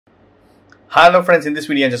Hello friends, in this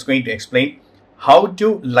video I'm just going to explain how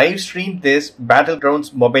to live stream this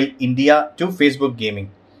Battlegrounds Mobile India to Facebook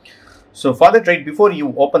Gaming. So for that, right, before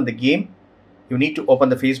you open the game, you need to open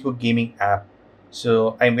the Facebook Gaming app.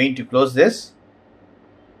 So I'm going to close this.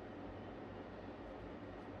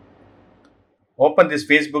 Open this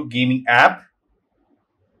Facebook Gaming app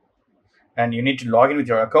and you need to log in with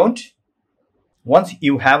your account. Once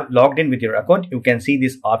you have logged in with your account, you can see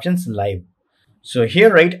these options live. So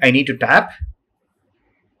here, right, I need to tap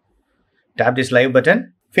this live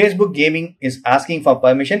button. Facebook Gaming is asking for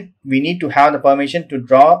permission. We need to have the permission to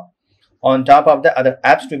draw on top of the other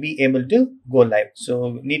apps to be able to go live. So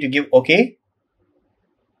we need to give OK.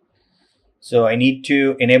 So I need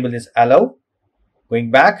to enable this allow. Going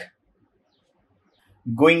back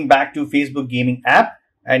to Facebook Gaming app,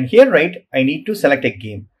 and here, right, I need to select a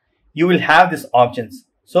game. You will have these options.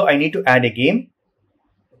 So I need to add a game.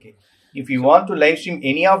 Okay. If you want to live stream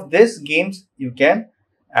any of these games, you can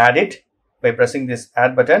add it by pressing this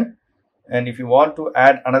add button. And if you want to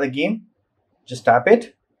add another game, just tap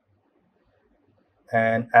it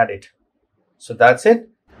and add it. So that's it.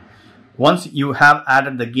 Once you have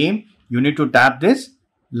added the game, you need to tap this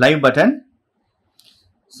live button.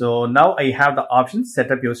 So now I have the option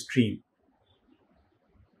set up your stream.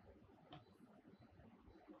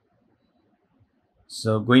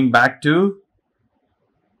 So going back to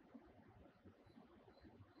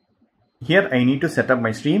here, I need to set up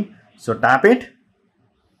my stream. So tap it.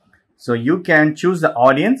 So you can choose the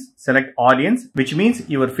audience, select audience, which means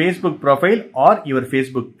your Facebook profile or your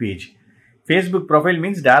Facebook page. Facebook profile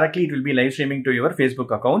means directly it will be live streaming to your Facebook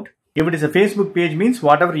account. If it is a Facebook page means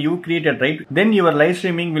whatever you created, right, then your live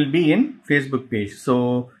streaming will be in Facebook page.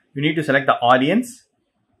 So you need to select the audience.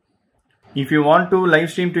 If you want to live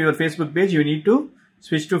stream to your Facebook page, you need to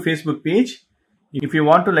switch to Facebook page. If you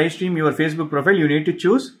want to live stream your Facebook profile, you need to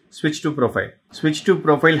choose switch to profile. Switch to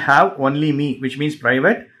profile have only me, which means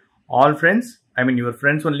private. All friends, I mean your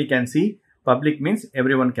friends only can see. Public means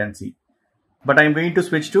everyone can see. But I'm going to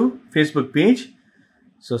switch to Facebook page.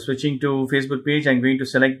 So switching to Facebook page, I'm going to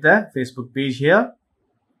select the Facebook page here.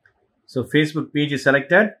 So Facebook page is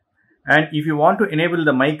selected. And if you want to enable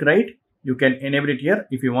the mic, right, you can enable it here.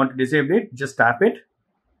 If you want to disable it, just tap it.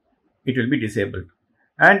 It will be disabled.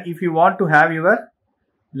 And if you want to have your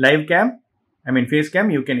live cam, I mean face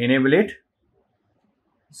cam, you can enable it.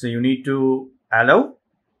 So you need to allow.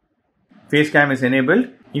 Face cam is enabled.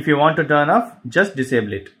 If you want to turn off, just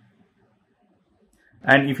disable it.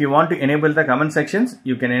 And if you want to enable the comment sections,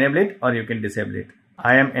 you can enable it or you can disable it.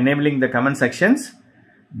 I am enabling the comment sections.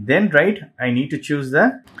 Then, right, I need to choose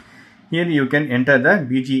the, here you can enter the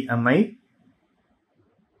BGMI.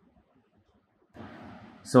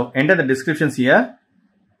 So enter the descriptions here.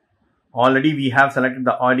 Already we have selected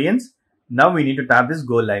the audience. Now we need to tap this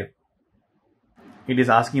go live. It is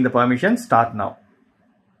asking the permission, start now.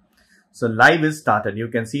 So live is started. You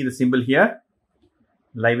can see the symbol here.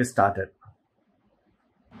 Live is started.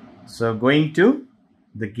 So going to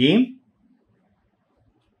the game.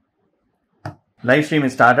 Live stream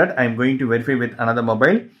is started. I am going to verify with another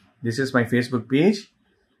mobile. This is my Facebook page.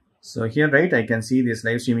 So here, right, I can see this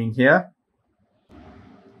live streaming here.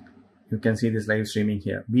 You can see this live streaming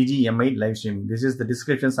here. BGMI live streaming. This is the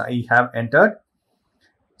descriptions I have entered.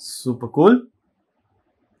 Super cool.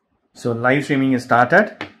 So live streaming is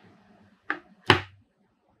started.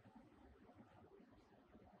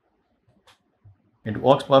 It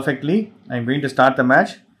works perfectly. I'm going to start the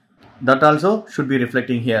match. That also should be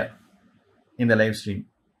reflecting here in the live stream.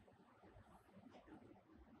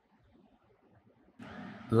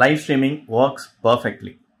 Live streaming works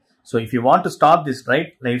perfectly. So if you want to stop this,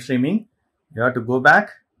 right, live streaming, you have to go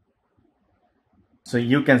back. So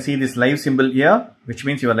you can see this live symbol here, which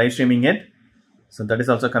means you are live streaming it. So that is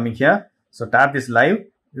also coming here. So tap this live.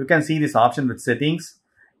 You can see this option with settings.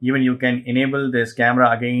 Even you can enable this camera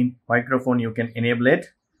again, microphone, you can enable it.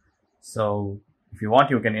 So if you want,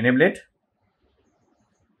 you can enable it.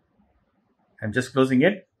 I'm just closing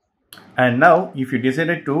it. And now if you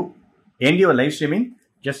decided to end your live streaming,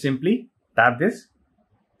 just simply tap this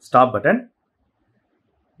stop button.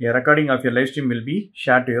 A recording of your live stream will be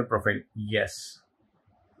shared to your profile. Yes.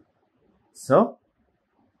 So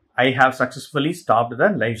I have successfully stopped the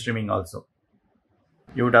live streaming also.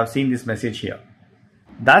 You would have seen this message here.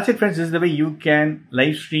 That's it, friends. This is the way you can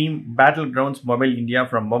live stream Battlegrounds Mobile India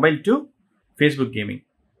from mobile to Facebook Gaming.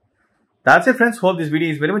 That's it, friends. Hope this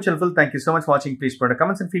video is very much helpful. Thank you so much for watching. Please put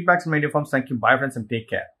comments and feedbacks in my forms. Thank you. Bye, friends, and take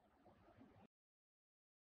care.